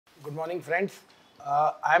Good morning, friends.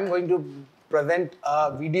 I am going to present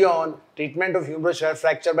a video on treatment of humerus shear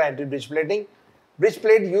fracture by anti-bridge plating. Bridge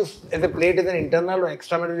plate used as a plate is an internal or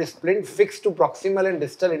extramedullary splint fixed to proximal and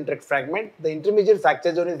distal intact fragment. The intermediate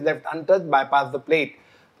fracture zone is left untouched, bypass the plate.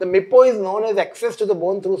 The MIPPO is known as access to the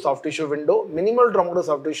bone through soft tissue window, minimal trauma to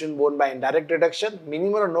soft tissue bone by indirect reduction,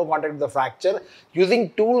 minimal or no contact with the fracture,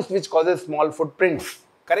 using tools which causes small footprints.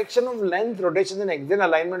 Correction of length, rotation and axial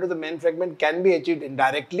alignment of the main fragment can be achieved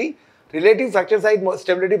indirectly. Relative fracture site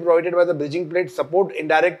stability provided by the bridging plate support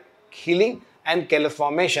indirect healing and callus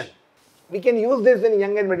formation. We can use this in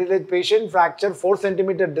young and middle-aged patient fracture 4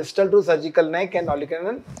 cm distal to surgical neck and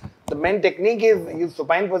olecranon. The main technique is use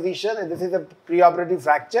supine position, and this is a preoperative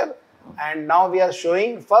fracture. And now we are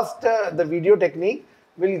showing first the video technique.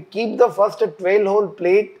 We'll keep the first 12-hole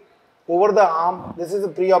plate over the arm. This is a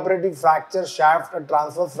preoperative fracture shaft, a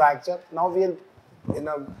transverse fracture. Now we are in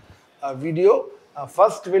a video.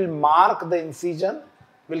 First we'll mark the incision.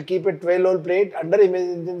 We'll keep a 12-hole plate under image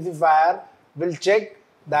intensifier. We'll check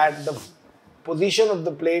that the position of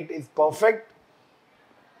the plate is perfect,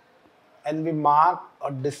 and we mark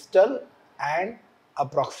a distal and a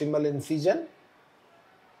proximal incision.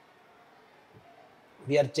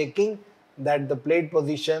 We are checking that the plate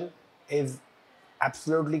position is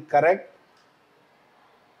absolutely correct.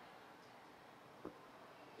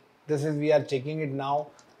 We are checking it now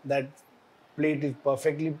that plate is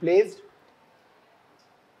perfectly placed.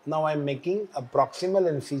 Now I am making a proximal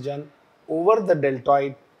incision over the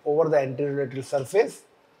deltoid, over the anterior lateral surface.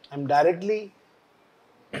 I am directly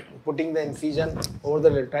putting the incision over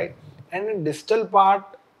the deltoid, and in distal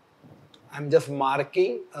part I am just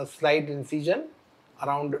marking a slight incision,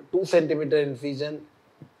 around 2 cm incision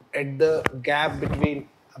at the gap between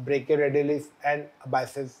a brachioradialis and a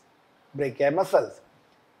biceps brachii muscles.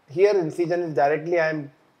 Here incision is directly I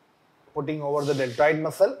am putting over the deltoid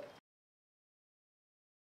muscle.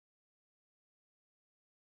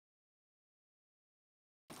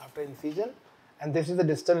 After incision, and this is the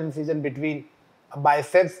distal incision between a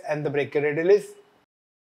biceps and the brachioradialis.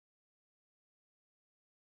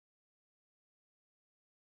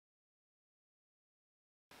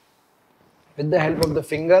 With the help of the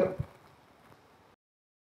finger,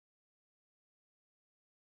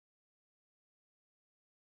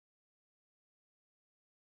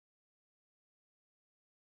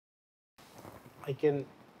 I can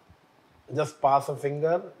just pass a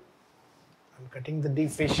finger. I'm cutting the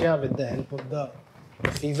deep fascia with the help of the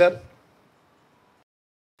scissor.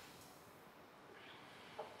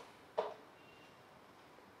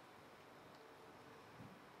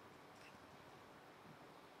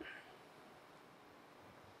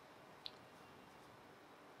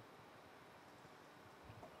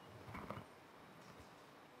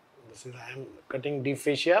 I am cutting deep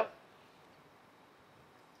fascia,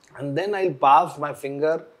 and then I'll pass my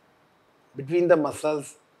finger between the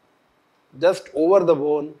muscles just over the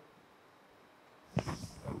bone.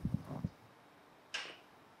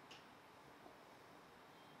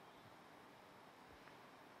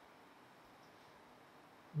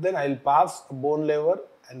 Then I'll pass a bone lever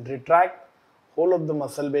and retract whole of the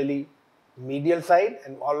muscle belly medial side,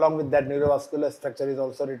 and along with that neurovascular structure is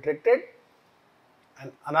also retracted,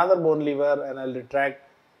 and another bone lever, and I'll retract.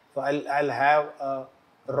 So I'll have a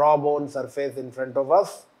raw bone surface in front of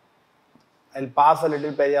us. I'll pass a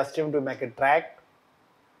little periosteum to make a tract.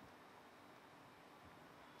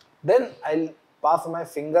 Then I'll pass my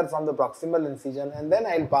finger from the proximal incision, and then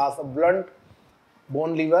I'll pass a blunt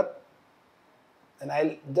bone lever, and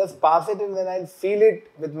I'll just pass it, and then I'll feel it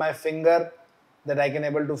with my finger that I can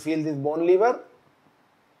able to feel this bone lever.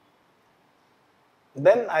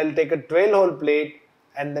 Then I'll take a 12-hole plate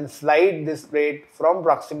and then slide this plate from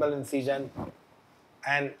proximal incision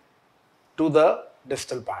and to the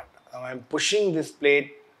distal part. Now I am pushing this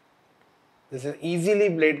plate. This is easily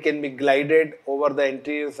plate can be glided over the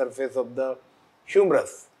anterior surface of the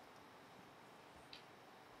humerus.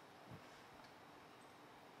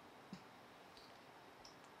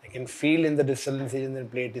 I can feel in the distal incision the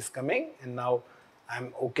plate is coming, and now I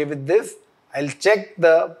am okay with this. I'll check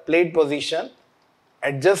the plate position,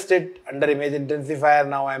 adjust it under image intensifier.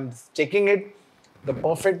 Now I am checking it, the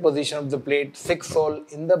perfect position of the plate, 6-hole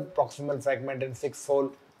in the proximal fragment and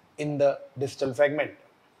 6-hole in the distal fragment.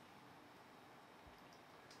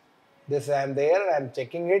 This I am there, I am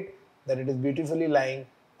checking it that it is beautifully lying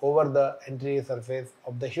over the anterior surface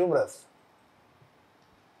of the humerus.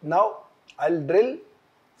 Now I'll drill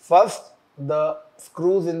first the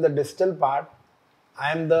screws in the distal part.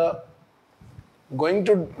 I am going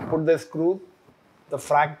to put the screw, the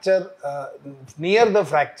fracture, near the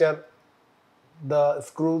fracture, the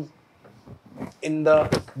screws in the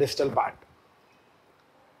distal part.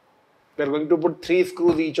 We are going to put 3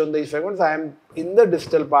 screws each on these fragments. I am in the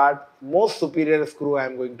distal part, most superior screw I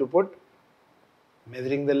am going to put,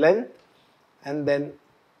 measuring the length, and then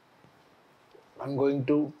I am going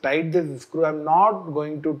to tight this screw. I am not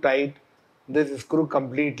going to tight this screw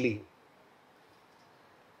completely.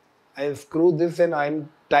 I screw this and I am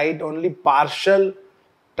tight, only partial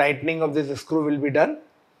tightening of this screw will be done.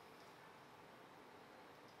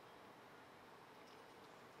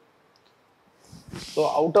 So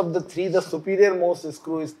out of the 3, the superior most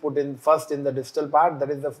screw is put in first in the distal part, that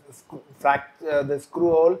is the screw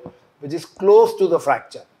hole which is close to the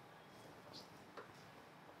fracture.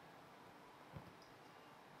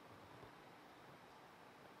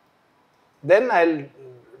 Then I will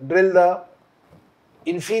drill the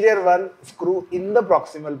inferior one screw in the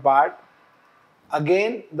proximal part.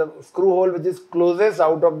 Again, the screw hole which is closest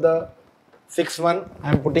out of the 6 one,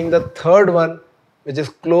 I am putting the third one which is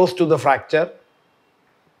close to the fracture.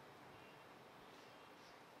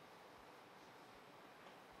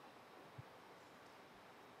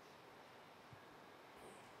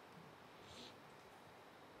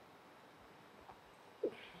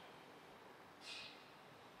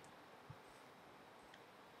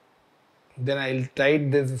 Then I will tighten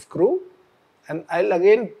this screw and I will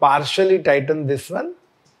again partially tighten this one.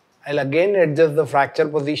 I will again adjust the fracture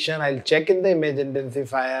position. I will check in the image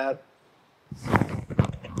intensifier.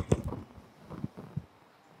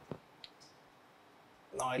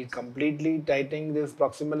 Now I will completely tightening this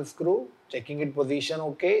proximal screw, checking its position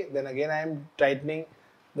okay. Then again I am tightening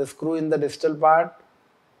the screw in the distal part.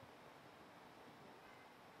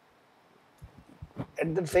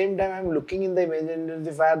 At the same time I am looking in the image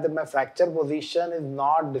intensifier that my fracture position is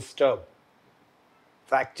not disturbed.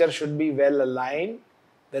 Fracture should be well aligned.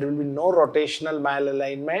 There will be no rotational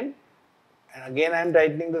malalignment. And again I am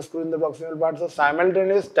tightening the screw in the proximal part. So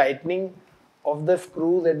simultaneous tightening of the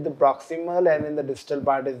screws at the proximal and in the distal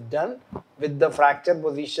part is done. With the fracture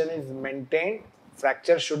position is maintained.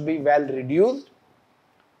 Fracture should be well reduced.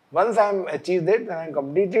 Once I am achieved it, then I am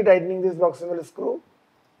completely tightening this proximal screw.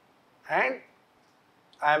 And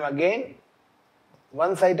I am again,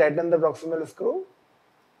 once I tighten the proximal screw,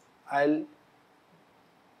 I will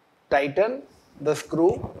tighten the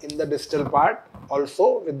screw in the distal part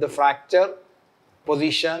also with the fracture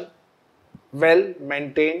position well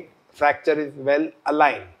maintained, fracture is well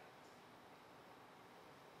aligned.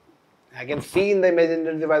 I can see in the image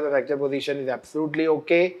intensifier the fracture position is absolutely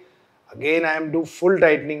okay. Again I am do full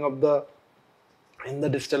tightening of the in the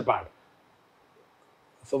distal part.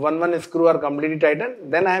 So one screw are completely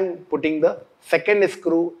tightened. Then I am putting the second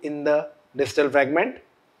screw in the distal fragment.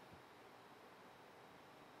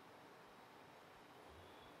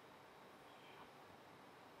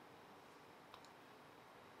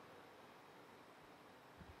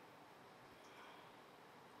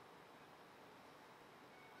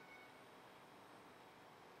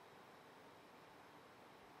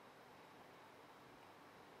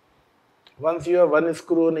 Once your one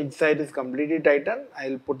screw on each side is completely tightened, I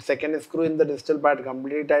will put second screw in the distal part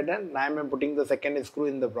completely tightened. Now I am putting the second screw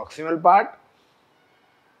in the proximal part.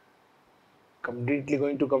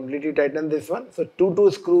 Going to completely tighten this one. So two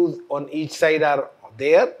screws on each side are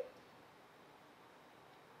there.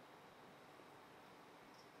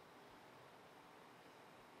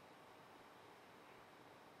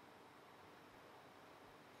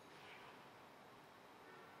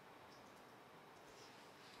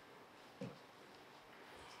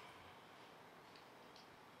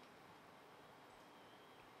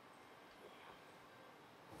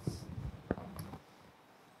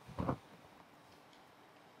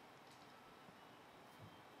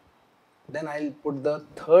 Then I will put the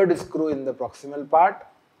third screw in the proximal part.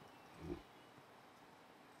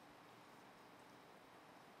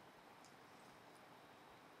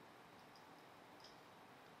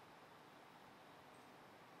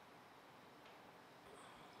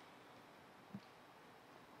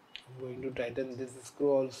 I am going to tighten this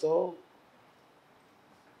screw also.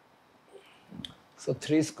 So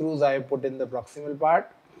 3 screws I have put in the proximal part.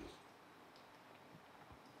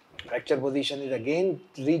 Fracture position is again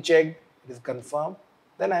rechecked. It is confirmed.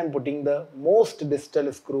 Then I am putting the most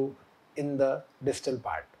distal screw in the distal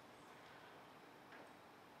part.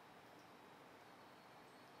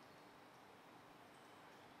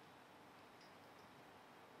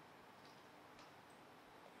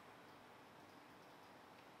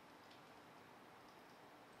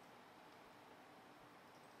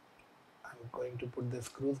 I am going to put the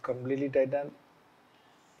screws completely tightened.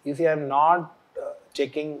 You see I am not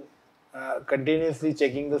continuously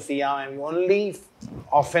checking the C arm. I am only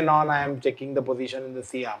off and on I am checking the position in the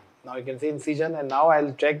C arm. Now you can see incision, and now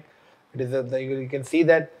I'll check. It is you can see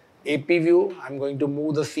that AP view. I'm going to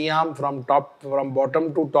move the C arm from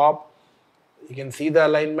bottom to top. You can see the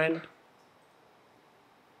alignment.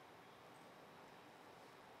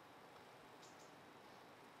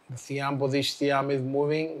 The C arm is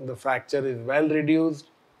moving. The fracture is well reduced.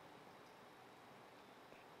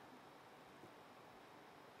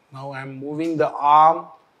 Now I am moving the arm.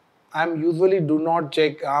 I am usually do not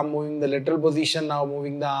check arm moving the lateral position. Now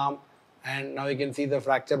moving the arm, and now you can see the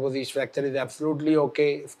fracture position. Fracture is absolutely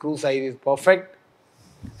okay. Screw size is perfect.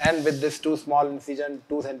 And with this two small incision,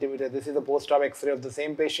 2 centimeters. This is the post-op X-ray of the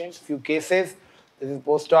same patient. Few cases. This is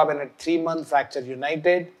post-op and at 3 months fracture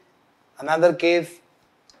united. Another case,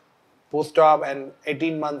 post-op and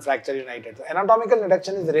 18 months fracture united. So anatomical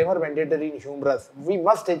reduction is never mandatory in humerus. We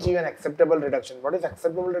must achieve an acceptable reduction. What is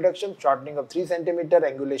acceptable reduction? Shortening of 3 centimeter,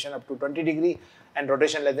 angulation up to 20 degree, and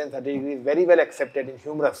rotation less than 30 degrees. Very well accepted in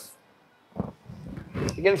humerus.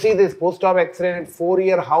 You can see this post-op X-ray at 4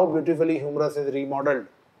 years how beautifully humerus is remodeled.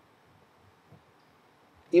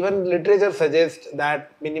 Even literature suggests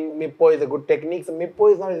that MIPPO is a good technique. So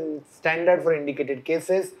MIPPO is not standard for indicated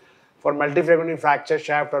cases for multifragmental fracture,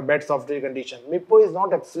 shaft or bed soft tissue condition. MIPPO is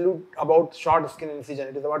not absolute about short skin incision.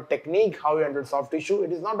 It is about technique, how you handle soft tissue.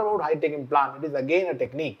 It is not about high-tech implant. It is again a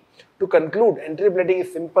technique. To conclude, anterior plating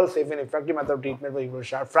is simple, safe and effective method of treatment for humerus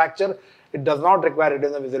shaft fracture. It does not require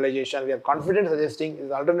retinal visualization. We are confident suggesting it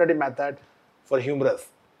is an alternative method for humerus.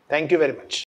 Thank you very much.